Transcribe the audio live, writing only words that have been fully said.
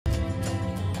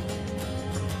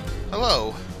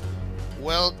Hello,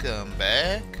 welcome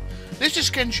back. This is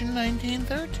Kenshin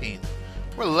 1913.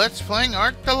 We're Let's Playing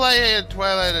Arc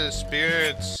Twilight of the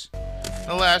Spirits. In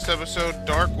the last episode,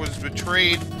 Darc was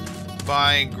betrayed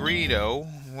by Greedo,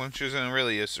 which isn't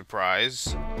really a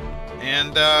surprise.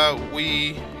 And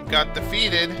we got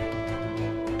defeated.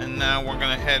 And now we're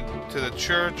gonna head to the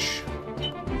church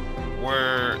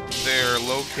where they're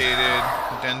located,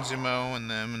 Denzimo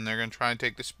and them, and they're gonna try and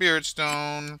take the Spirit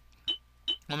Stone.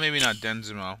 Well, maybe not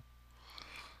Denzimo.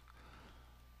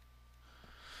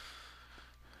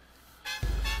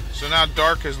 So now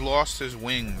Darc has lost his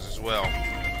wings as well.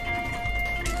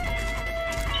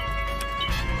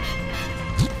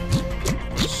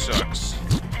 Which sucks.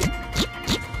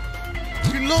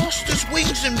 He lost his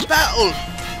wings in battle!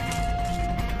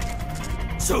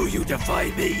 So you defy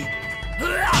me?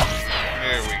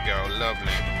 There we go,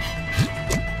 lovely.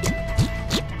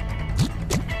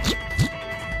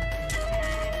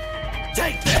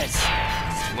 Take this!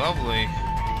 Lovely.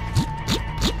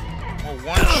 We're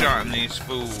one-shotting these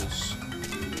fools.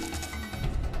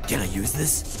 Can I use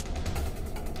this?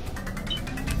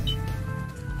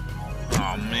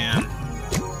 Oh man.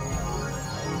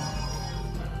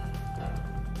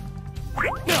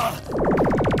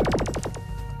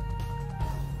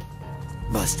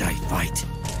 Must I fight?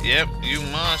 Yep, you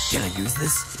must. Can I use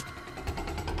this?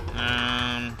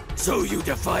 So you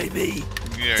defy me?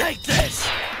 Yeah. Take this!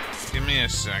 Give me a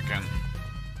second.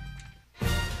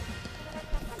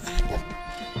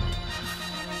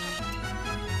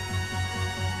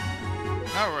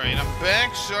 Alright, I'm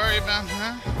back. Sorry about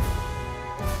that.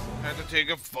 Had to take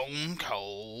a phone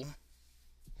call.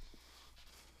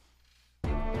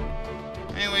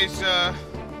 Anyways,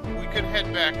 we could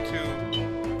head back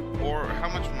to... Or, how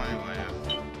much money do I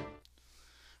have?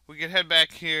 We could head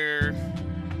back here...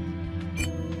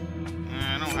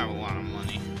 I don't have a lot of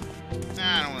money.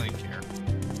 Nah, I don't really care.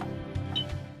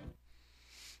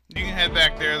 You can head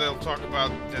back there. They'll talk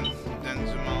about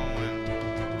Denzimo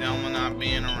and Delma not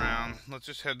being around. Let's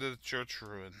just head to the church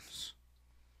ruins.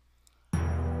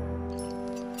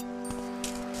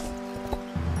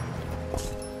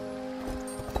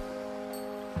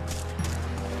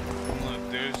 Look,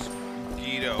 there's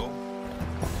Guido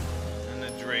and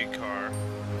the Dre car.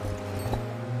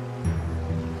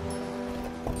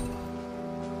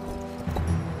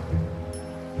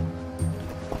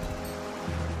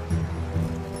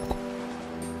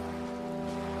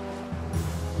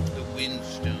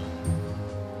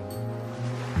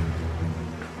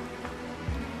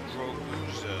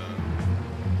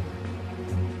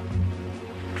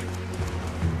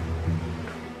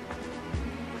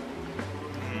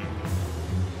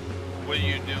 What are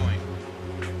you doing?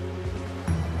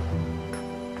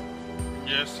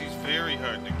 Yes, he's very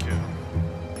hard to kill.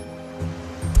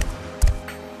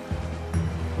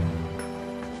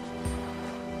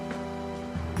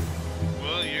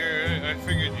 Well, I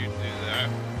figured you'd do that.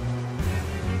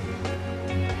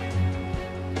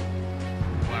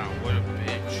 Wow, what a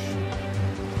bitch.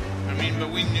 I mean, but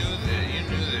we knew that. You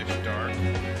knew this, Darc.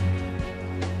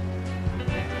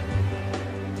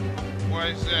 Why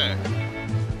is that?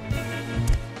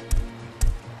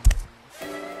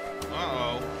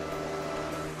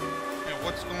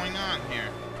 What's going on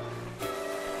here?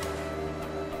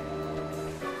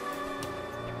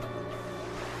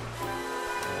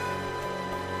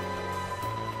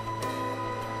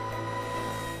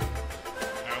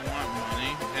 I want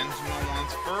money. Denzimo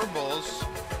wants furballs.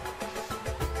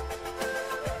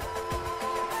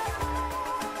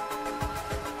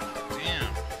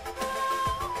 Damn.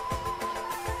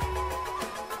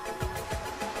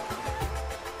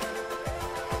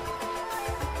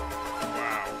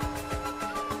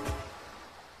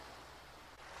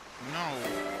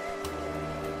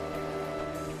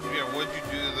 What'd you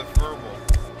do to the furball?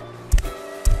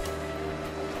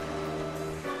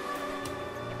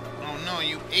 Oh no,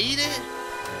 you ate it?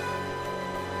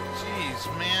 Jeez,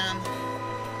 man.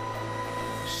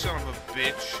 Son of a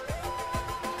bitch.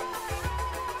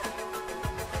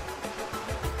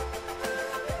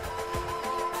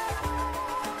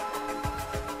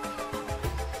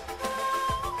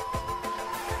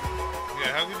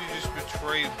 Yeah, how could you just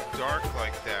betray Darc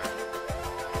like that?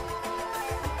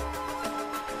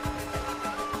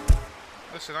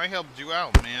 Listen, I helped you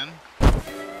out, man.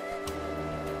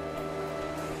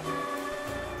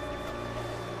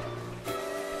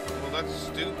 Well, that's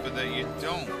stupid that you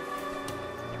don't.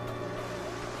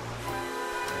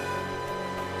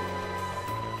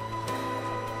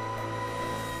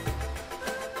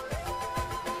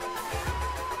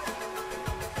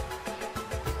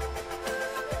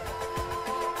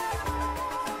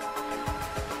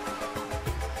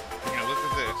 Yeah, look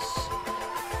at this.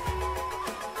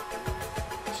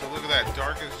 that.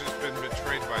 Darc has just been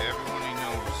betrayed by everyone he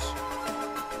knows.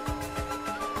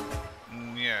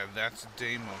 Yeah, that's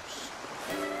Deimos.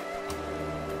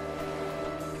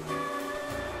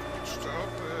 Stop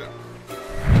it.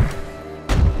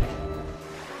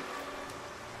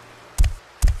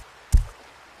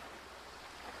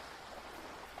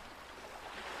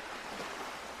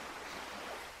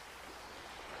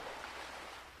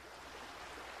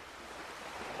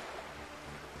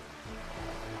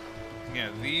 Yeah,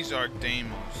 these are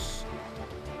Deimos.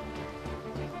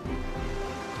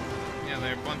 Yeah,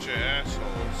 they're a bunch of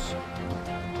assholes.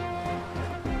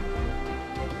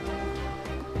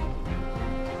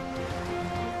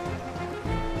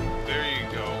 There you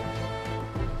go.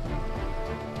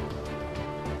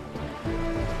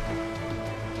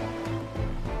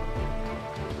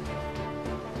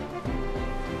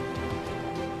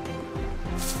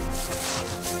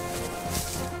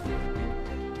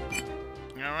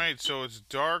 Alright, so it's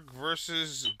Darc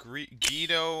versus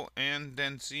Guido and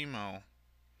Densimo.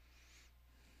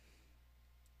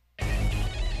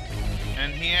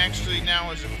 And he actually now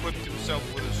has equipped himself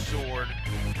with a sword.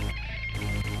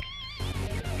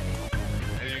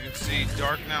 As you can see,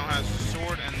 Darc now has a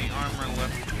sword and the armor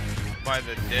left by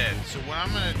the dead. So what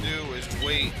I'm going to do is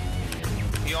wait.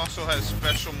 He also has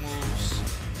special moves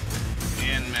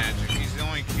and magic. He's the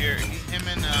only character. Him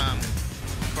and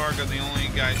Karg are the only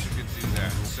guys who can do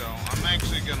that. So I'm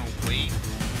actually going to wait.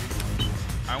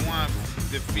 I want to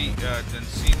defeat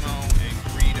Densimo and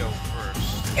Guido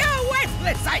first. You're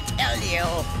worthless, I tell you!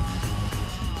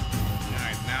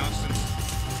 Alright, now since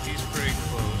he's pretty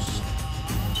close,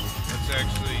 let's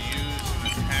actually use an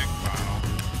attack bottle.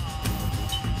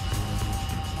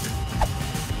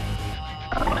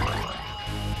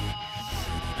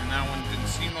 And now when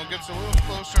Densimo gets a little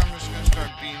closer, I'm just going to start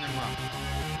beating him up.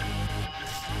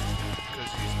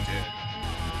 Because he's dead.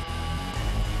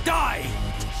 Die!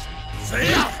 See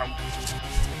ya!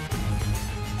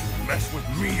 Mess with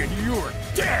me and you're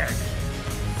dead!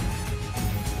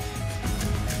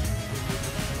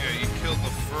 Yeah, you killed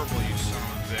the Furball, you son of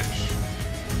a bitch.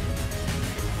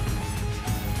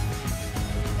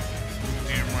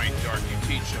 Damn right, Darc, you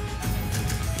teach him.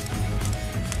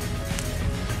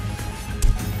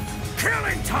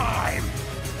 Killing time!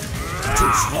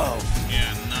 Too slow.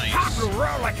 Yeah, nice. Hopping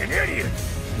around like an idiot!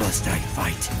 Must I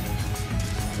fight?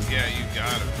 Yeah, you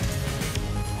got it.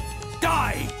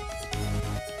 Die!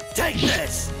 Take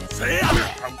this! See ya!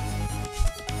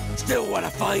 Still wanna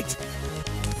fight?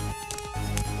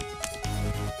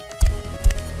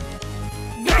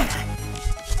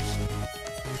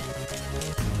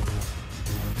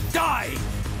 Die!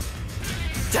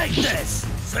 Take this!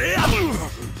 See ya!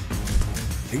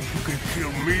 Think you can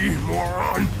kill me,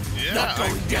 moron? Yeah, Not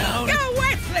going down? You're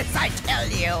worthless, I tell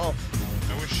you!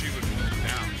 I wish she would move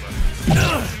down, but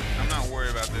I'm not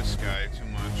worried about this guy too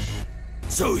much.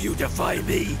 So you defy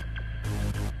me?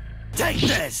 Take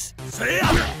this! See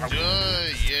ya!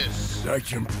 Yes.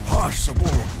 That's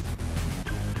impossible.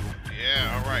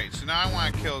 Yeah, alright. So now I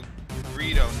want to kill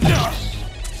Guido next.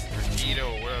 Or Guido,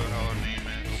 or whatever the hell her name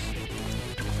is.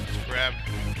 Let's grab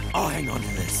I'll hang on to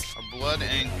this. a blood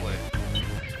anklet.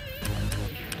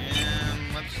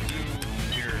 And let's do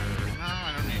here. No,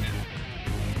 I don't need it.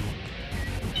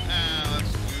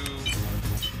 Let's do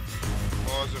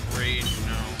Claws of Rage.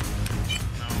 No.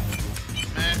 No.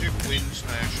 Magic Wind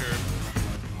Slasher.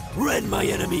 Rend my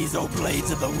enemies, O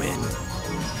blades of the wind.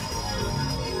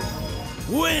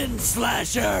 Wind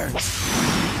Slasher!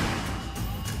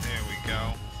 There we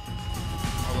go.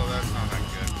 Although that's not that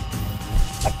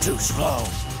good. Too slow.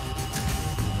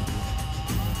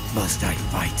 Must I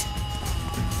fight?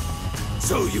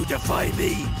 So you defy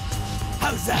me?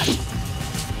 How's that? Yeah,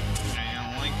 you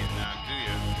don't like it now, do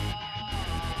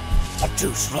you?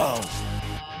 Too slow.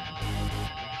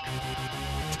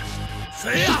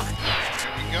 See ya!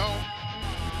 There we go.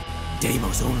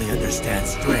 Deimos only understands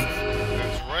strength.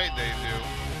 That's right, they do.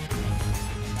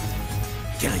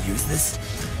 Can I use this?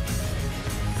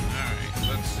 Alright,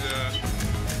 let's,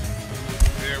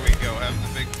 there we go, have the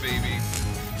big baby.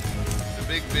 The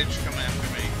big bitch come after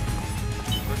me.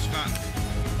 Let's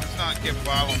not get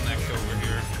bottlenecked over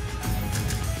here.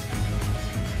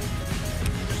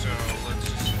 So, let's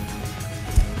just...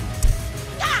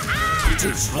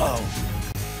 Too slow.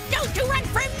 Don't you run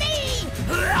from me!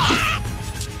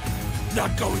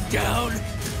 Not going down?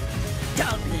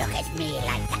 Don't look at me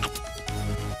like that!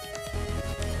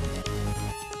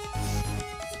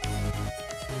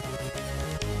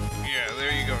 Yeah,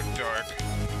 there you go, Darc.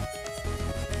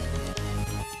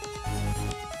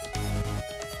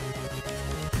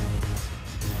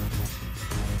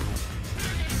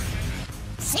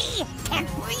 See? Can't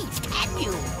breathe, can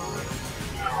you?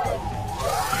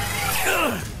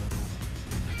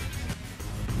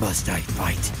 Must I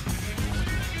fight?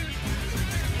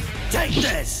 Take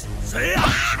this!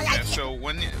 Yeah, so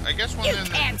when I guess when You they're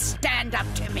in can't stand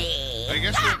up to me. I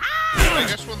guess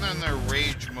when they're in their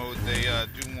rage mode, they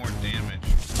do more damage.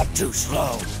 Too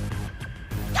slow.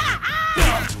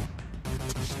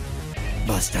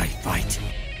 Must I fight?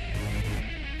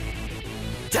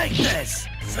 Take this!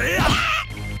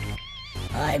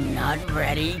 I'm not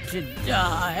ready to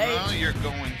die. Well, you're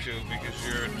going to because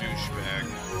you're a douchebag.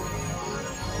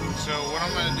 So what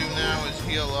I'm gonna do now is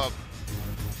heal up.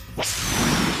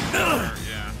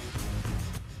 Yeah.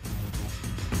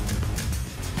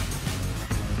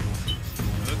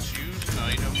 Let's use an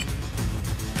item.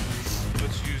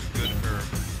 Let's use good herb.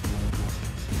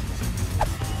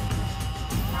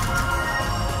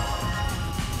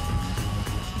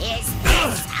 Is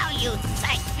this how you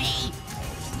thank me?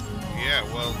 Yeah,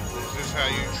 well, is this how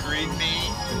you treat me?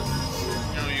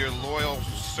 You know, your loyal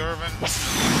servant?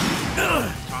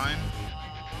 Time?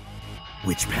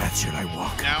 Which path should I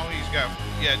walk? Now he's got...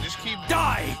 Yeah, just keep...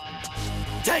 Die!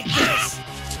 Take this!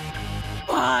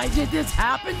 Why did this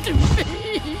happen to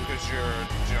me? Because you're a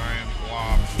giant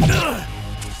blob.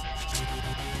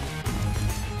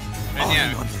 And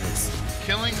yeah, onto this.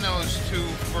 killing those two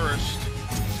first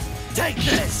Take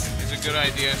this! is a good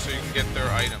idea so you can get their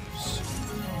items.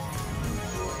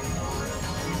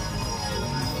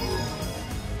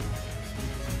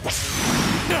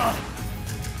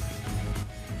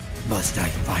 Must I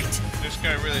fight? This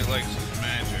guy really likes his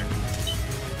magic.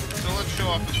 So let's show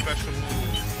off the special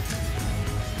move.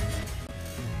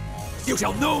 You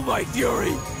shall know my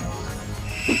fury!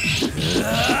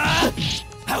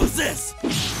 How's this? Oh,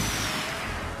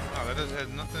 that has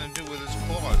nothing to do with his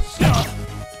claws.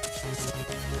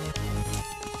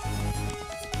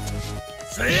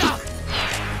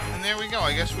 And there we go.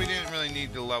 I guess we didn't really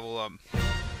need to level up.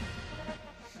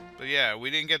 But yeah, we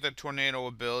didn't get the tornado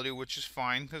ability, which is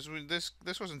fine, because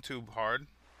this wasn't too hard.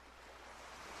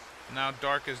 Now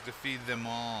Darc has defeated them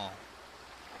all.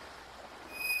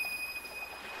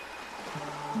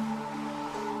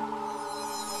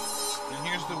 And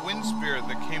here's the wind spirit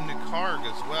that came to Karg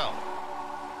as well.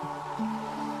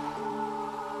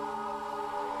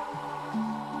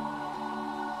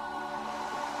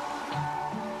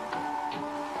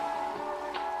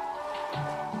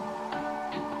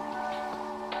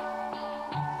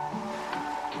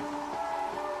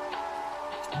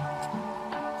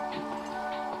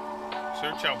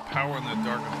 Search out power in the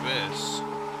dark abyss.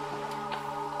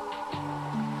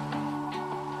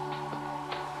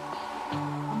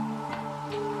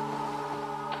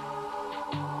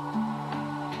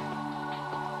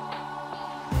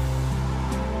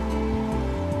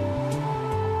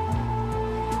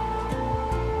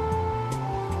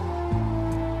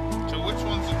 So which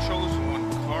one's the chosen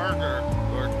one, Karg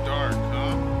or Darc,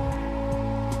 huh?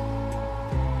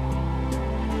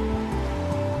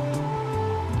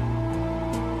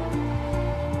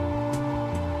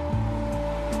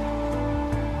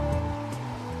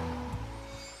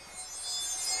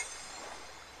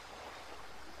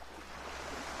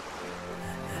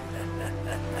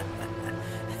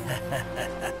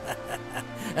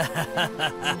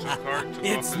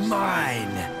 It's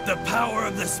mine! The power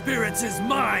of the spirits is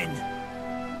mine!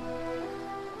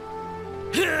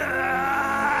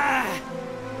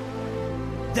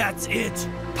 That's it!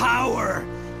 Power!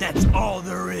 That's all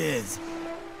there is!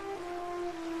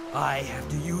 I have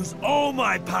to use all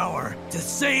my power to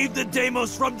save the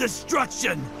Deimos from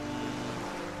destruction!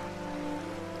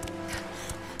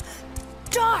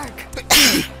 Darc!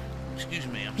 Excuse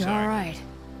me, I'm You're sorry. all right.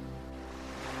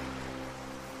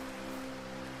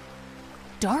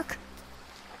 Darc?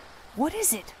 What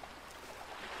is it?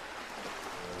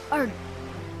 Are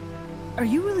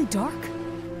you really Darc?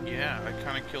 Yeah, I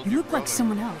kind of killed You your look like brother.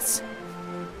 someone else.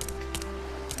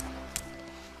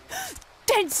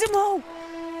 Densimo!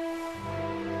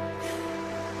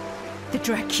 The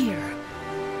Drakir.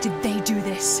 Did they do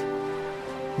this?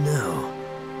 No.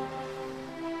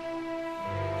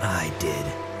 I did.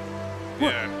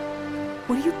 Yeah.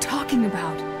 What are you talking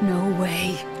about? No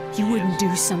way. You wouldn't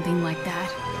do something like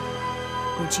that.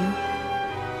 Would you?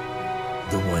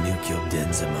 The one who killed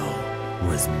Denzimo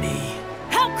was me.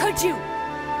 How could you?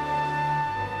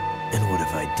 And what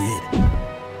if I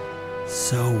did?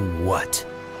 So what?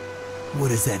 What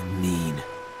does that mean?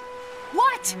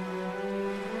 What?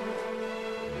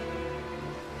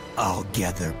 I'll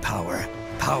gather power.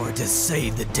 Power to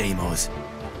save the Deimos.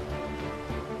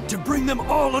 To bring them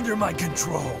all under my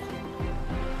control.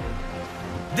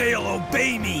 They'll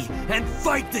obey me and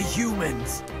fight the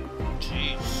humans.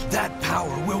 Jeez. That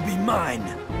power will be mine.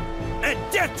 and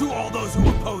death to all those who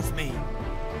oppose me!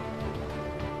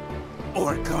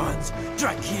 Orcons,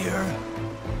 Drakir,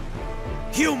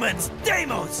 humans,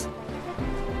 Deimos!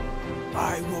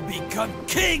 I will become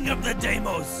king of the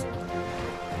Deimos!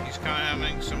 He's kind of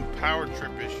having some power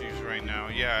trip issues right now.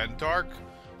 Yeah, and Darc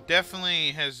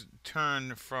definitely has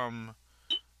turned from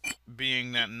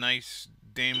being that nice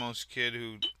Deimos kid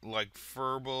who liked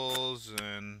furbles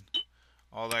and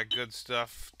all that good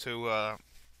stuff to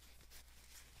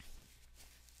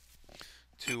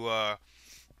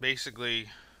basically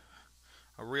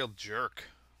a real jerk.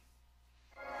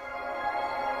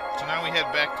 So now we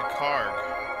head back to Karg.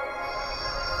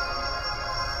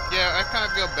 Yeah, I kind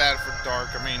of feel bad for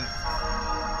Darc. I mean,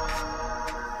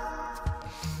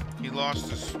 he lost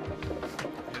his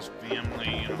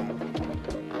family, you know,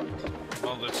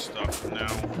 all this stuff. And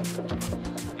now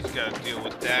he's got to deal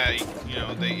with that. You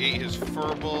know, they ate his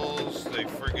furbles. They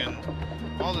friggin'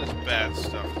 all this bad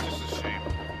stuff. It's just a shame.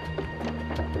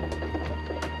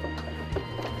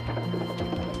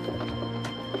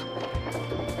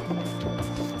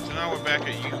 So now we're back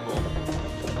at Yubel.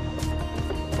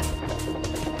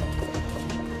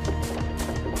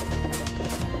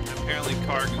 Apparently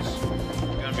Karg is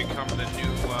going to become the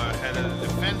new head of the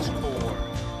Defense Corps.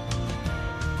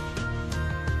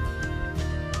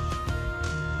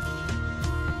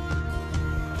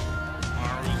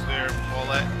 Maru's there,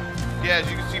 Paulette. Yeah, as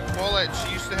you can see, Paulette,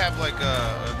 she used to have like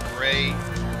a gray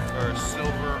or a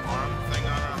silver arm thing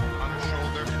on her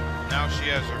shoulder. Now she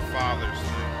has her father's thing.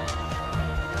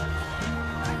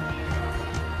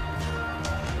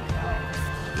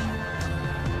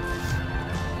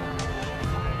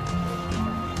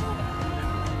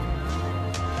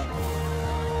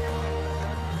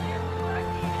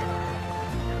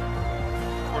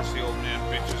 The old man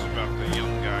bitches about the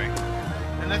young guy.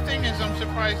 And the thing is, I'm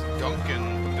surprised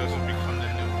Duncan doesn't become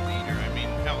the new leader. I mean,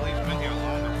 hell, he's been here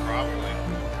longer, probably.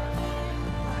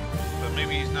 But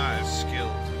maybe he's not as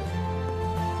skilled.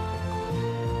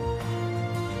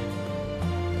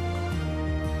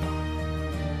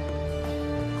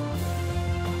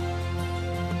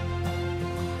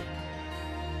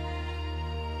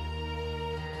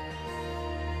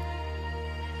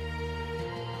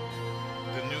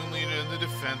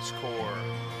 Defense Corps.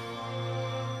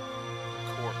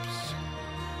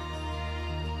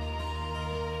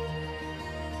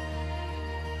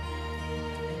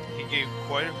 He gave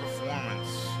quite a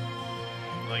performance,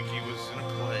 like he was in a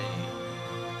play.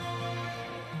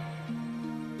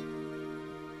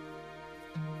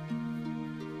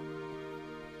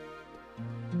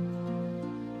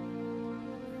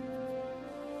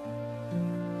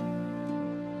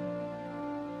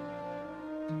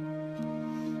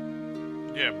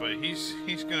 Yeah, but he's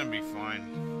gonna be fine.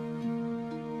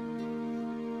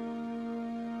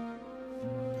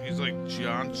 He's like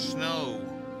Jon Snow.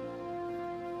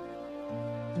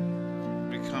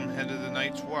 Become head of the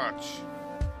Night's Watch.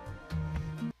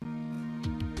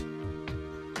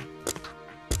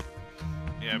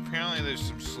 Yeah, apparently there's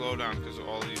some slowdown because of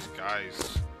all these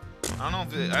guys. I don't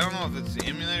know if it's the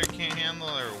emulator can't handle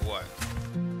it or what.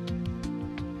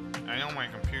 I know my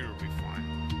computer will be fine.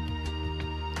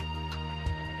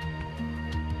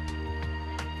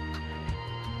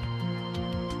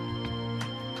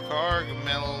 Karg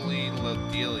Melody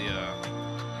Lodelia.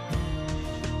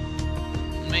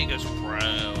 Make us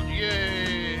proud.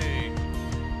 Yay!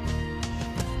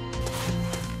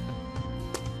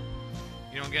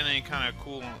 You don't get any kind of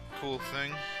cool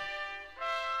thing?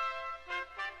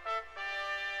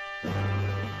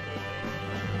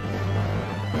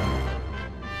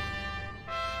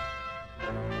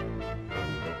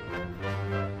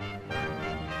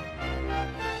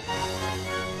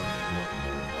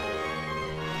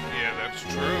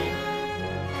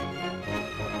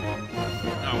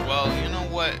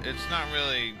 It's not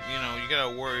really, you know, you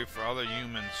gotta worry for other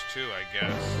humans too, I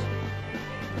guess.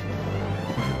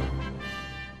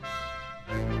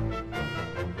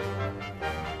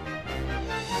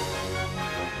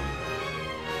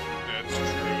 That's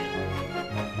true.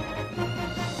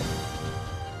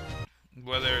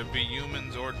 Whether it be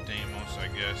humans or Deimos, I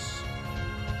guess.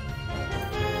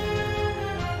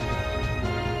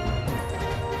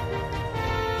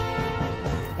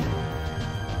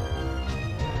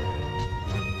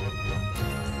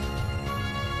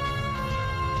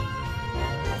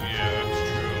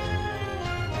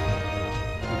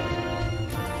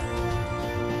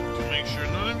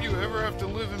 To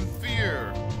live in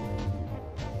fear,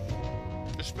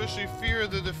 especially fear of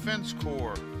the Defense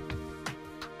Corps.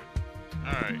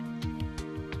 All right.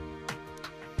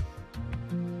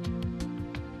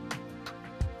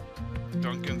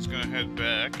 Duncan's gonna head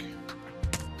back.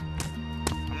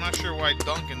 I'm not sure why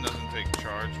Duncan doesn't take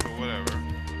charge, but whatever.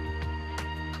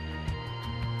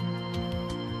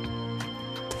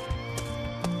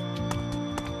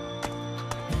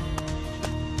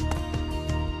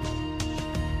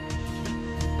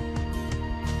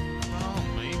 Well,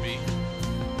 maybe.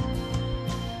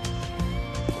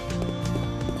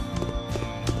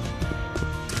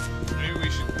 Maybe we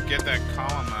should get that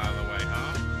column out of the way,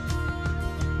 huh?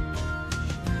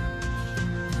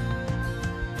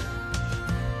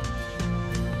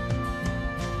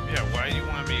 Yeah, why do you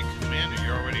want to be a commander?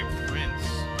 You're already a prince.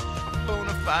 A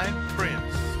bona fide prince.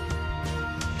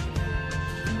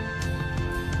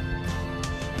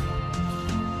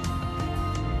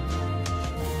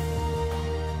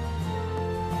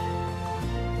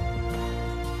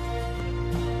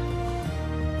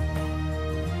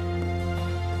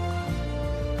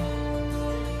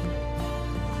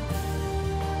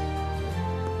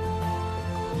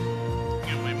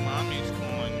 Yeah, my mommy's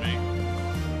calling me.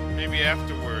 Maybe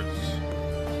afterwards.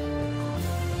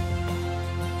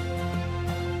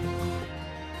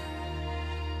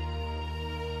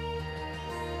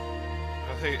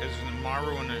 Hey, is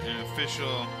Maru an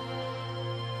official?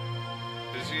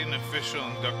 Is he an official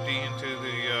inductee into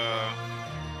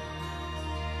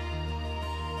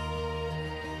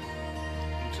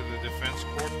the Defense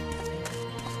Corps?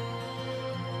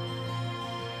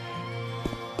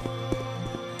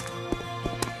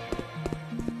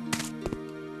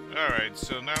 All right,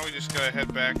 so now we just gotta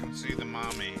head back and see the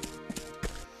mommy.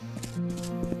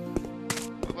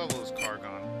 What level is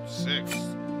Cargon? 6.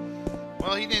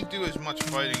 Well, he didn't do as much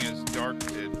fighting as Darc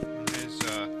did in his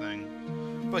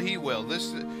thing, but he will.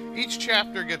 Each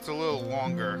chapter gets a little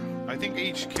longer. I think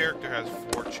each character has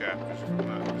 4 chapters, if I'm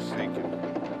not mistaken.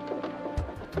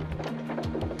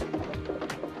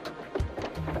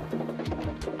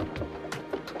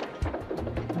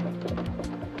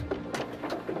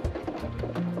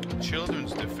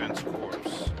 Children's Defense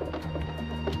Corps.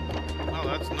 Oh,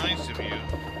 that's nice of you.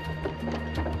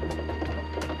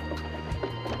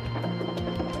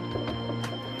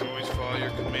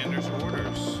 Your commander's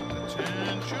orders.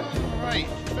 Attention, right,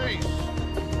 face.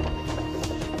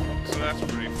 So that's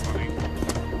pretty funny.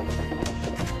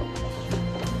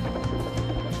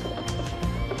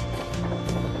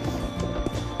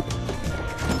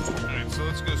 Alright, so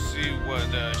let's go see what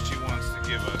she wants to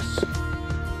give us.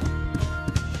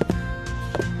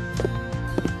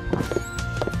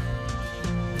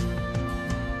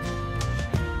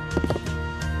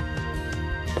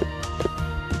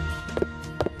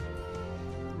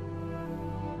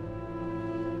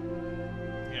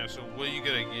 So what are you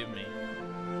gonna give me?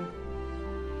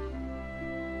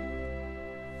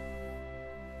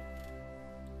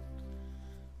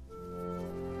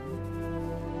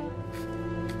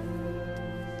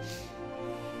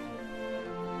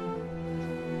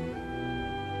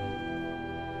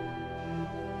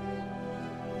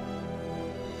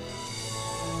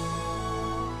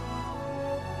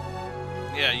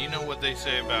 Yeah, you know what they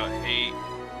say about hate.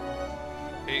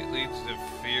 Hate leads to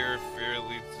fear, fear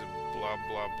leads to blah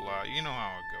blah blah. You know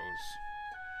how it goes.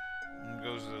 It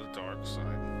goes to the dark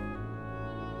side.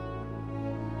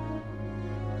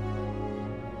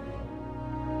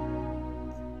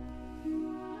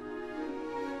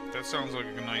 That sounds like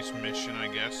a nice mission, I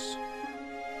guess.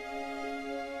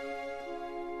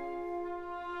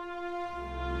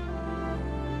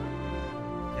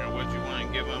 Yeah, what'd you want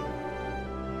to give him?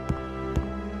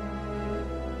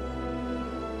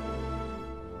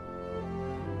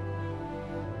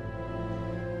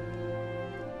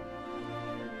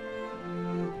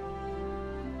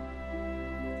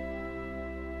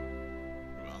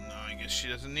 She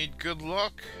doesn't need good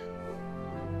luck.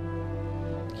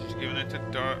 She's giving it to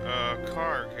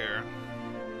Karg here.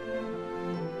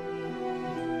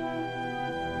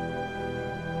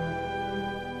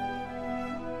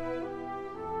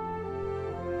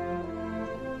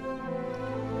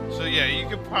 So yeah, you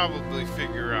could probably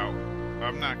figure out.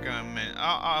 I'm not gonna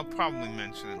I'll probably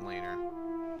mention it later.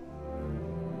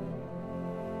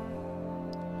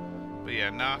 But yeah,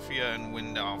 Nafia and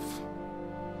Windolf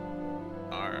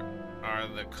are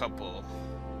the couple.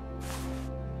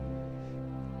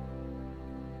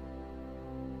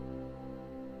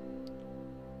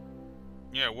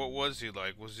 Yeah, what was he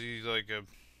like? Was he like a...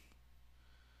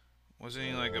 Wasn't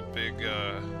he like a big,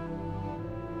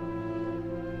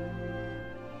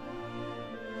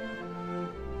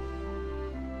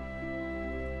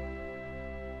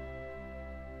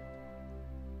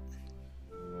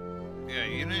 Yeah,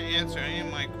 you didn't answer any of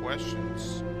my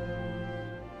questions.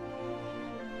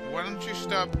 Why don't you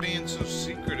stop being so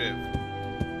secretive?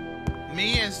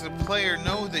 Me as the player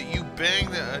know that you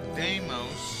banged a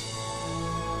Deimos,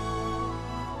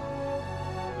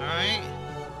 Alright.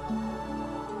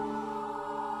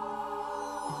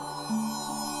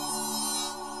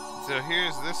 So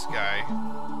here's this guy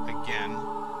again.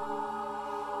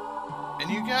 And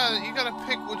you gotta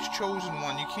pick which chosen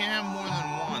one. You can't have more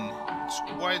than one. That's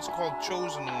why it's called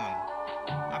chosen one,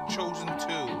 not chosen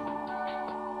two.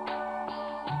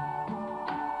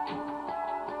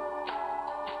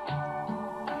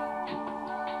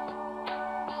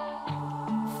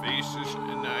 Faces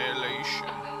annihilation.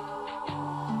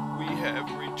 We have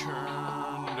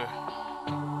returned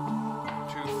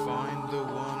to find the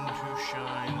one to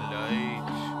shine light.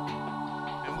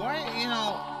 And why, you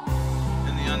know,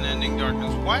 in the unending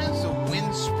darkness, why does the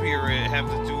wind spirit have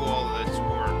to do all this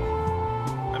work?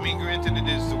 I mean, granted it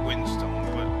is the windstone,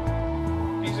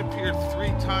 but he's appeared 3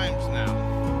 times now.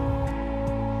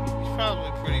 He's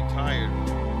probably pretty tired.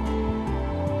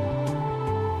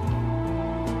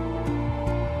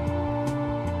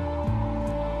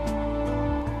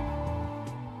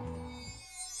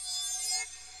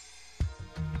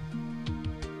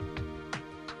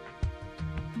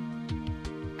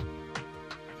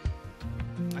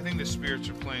 I think the spirits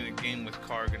are playing a game with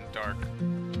Karg and Darc.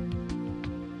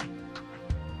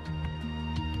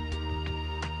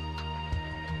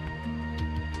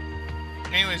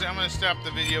 Anyways, I'm going to stop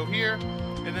the video here.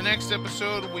 In the next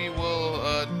episode, we will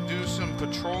do some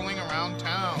patrolling around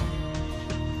town.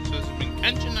 So this has been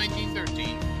Kenshin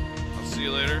 1913. I'll see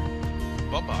you later.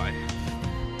 Bye-bye.